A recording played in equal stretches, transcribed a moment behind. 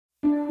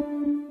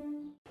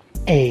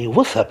Hey,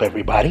 what's up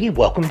everybody?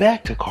 Welcome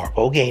back to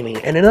Karpo Gaming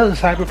and another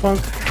Cyberpunk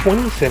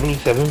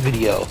 2077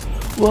 video.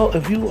 Well,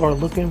 if you are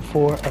looking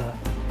for an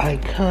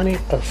iconic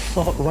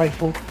assault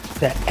rifle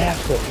that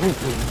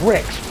absolutely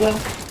wrecks, well,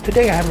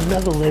 today I have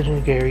another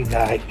legendary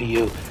guide for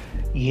you.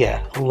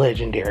 Yeah,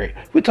 legendary.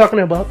 We're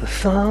talking about the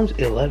Pslams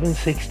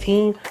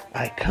 1116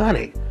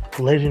 iconic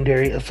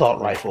legendary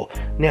assault rifle.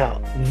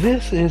 Now,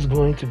 this is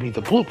going to be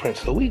the blueprint,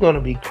 so we're going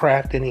to be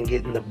crafting and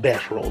getting the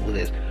best roll of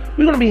this.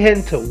 We're going to be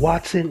heading to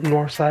Watson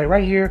Northside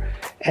right here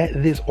at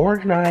this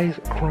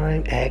organized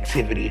crime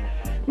activity.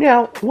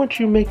 Now, once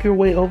you make your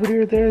way over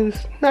there,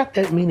 there's not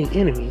that many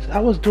enemies. I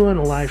was doing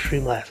a live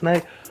stream last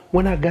night.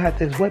 When I got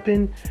this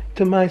weapon,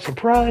 to my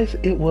surprise,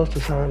 it was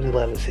the Pslams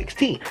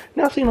 1116.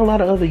 Now, I've seen a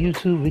lot of other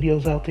YouTube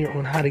videos out there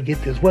on how to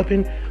get this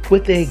weapon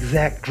with the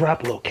exact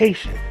drop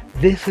location.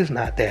 This is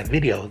not that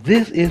video.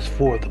 This is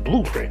for the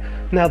blueprint.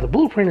 Now, the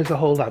blueprint is a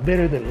whole lot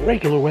better than a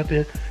regular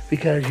weapon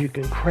because you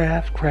can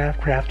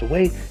craft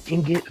away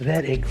and get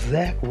that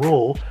exact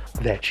roll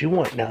that you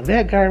want. Now,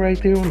 that guy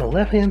right there on the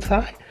left-hand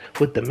side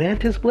with the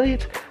mantis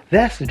blades,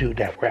 that's the dude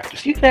that we're after.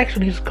 So you can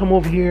actually just come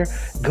over here,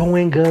 go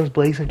in guns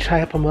blazing,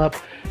 chop them up,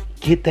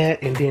 get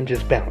that, and then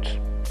just bounce.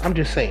 I'm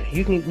just saying,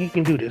 you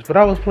can do this. But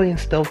I was playing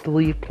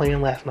stealthily,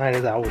 playing last night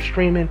as I was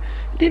streaming.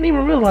 Didn't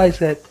even realize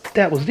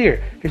that was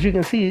there. As you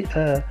can see,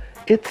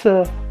 it's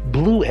a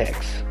blue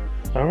X.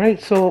 All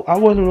right, so I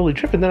wasn't really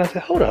tripping. Then I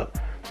said, hold up,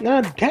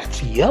 now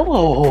that's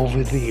yellow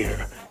over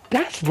there.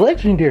 That's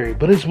legendary,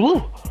 but it's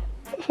blue.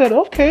 I said,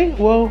 okay,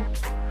 well,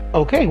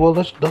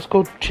 let's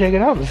go check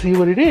it out and see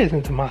what it is.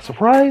 And to my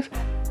surprise,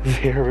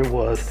 there it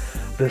was,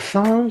 the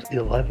Pslams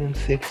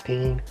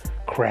 1116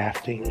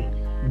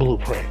 crafting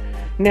blueprint.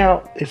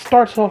 Now, it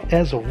starts off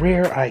as a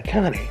rare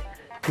iconic.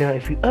 Now,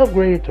 if you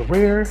upgrade it to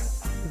rare,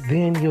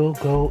 then you'll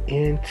go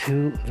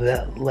into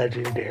the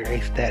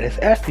legendary status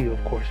after you,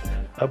 of course,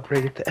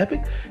 upgrade it to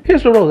epic.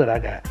 Here's the roll that I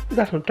got. We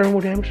got some thermal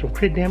damage, some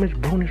crit damage,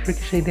 bonus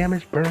ricochet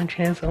damage, burn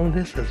chance on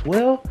this as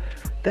well.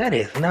 That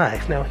is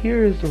nice. Now,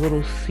 here is the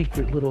little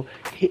secret, little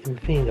hidden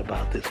thing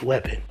about this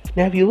weapon.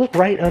 Now, if you look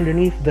right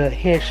underneath the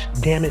hash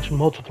damage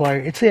multiplier,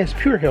 it says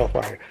pure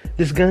hellfire.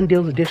 This gun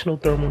deals additional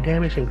thermal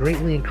damage and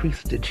greatly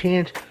increases the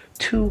chance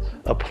to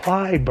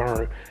apply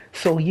burn.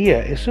 So yeah,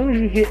 as soon as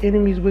you hit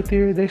enemies with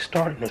here, they're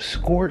starting to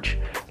scorch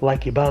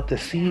like you're about to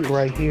see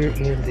right here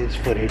in this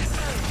footage.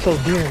 So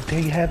there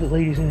you have it,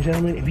 ladies and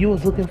gentlemen. If you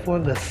was looking for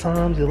the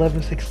Pslams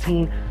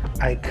 1116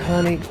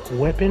 iconic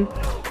weapon,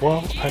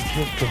 well, I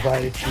just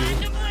provided you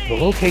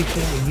the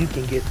location and you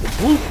can get the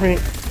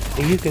blueprint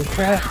and you can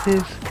craft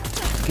this,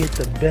 get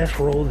the best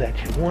roll that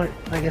you want.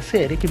 Like I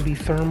said, it can be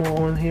thermal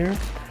on here,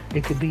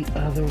 it could be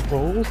other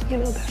rolls. You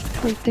know, that's the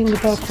great thing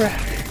about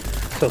crafting.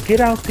 So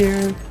get out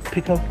there,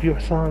 pick up your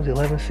Pslams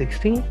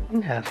 1116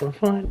 and have some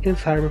fun in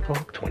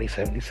Cyberpunk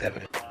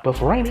 2077. But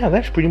for right now,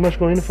 that's pretty much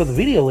going in for the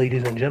video,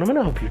 ladies and gentlemen.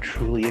 I hope you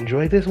truly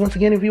enjoyed this. Once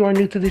again, if you are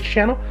new to this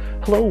channel,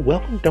 hello,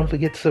 welcome. Don't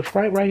forget to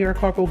subscribe right here at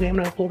Karpo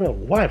Gaming. I upload a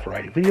wide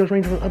variety of videos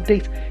ranging from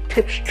updates,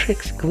 tips,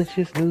 tricks,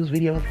 glitches, news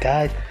videos,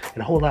 guides,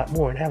 and a whole lot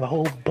more. And have a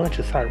whole bunch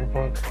of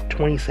Cyberpunk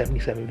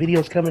 2077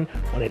 videos coming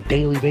on a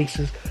daily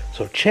basis.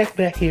 So check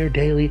back here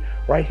daily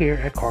right here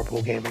at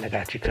Karpo Gaming. I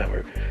got you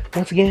covered.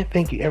 Once again,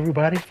 thank you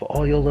everybody for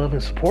all your love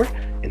and support.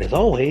 And as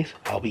always,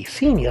 I'll be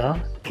seeing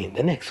y'all in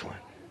the next one.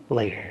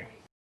 Later.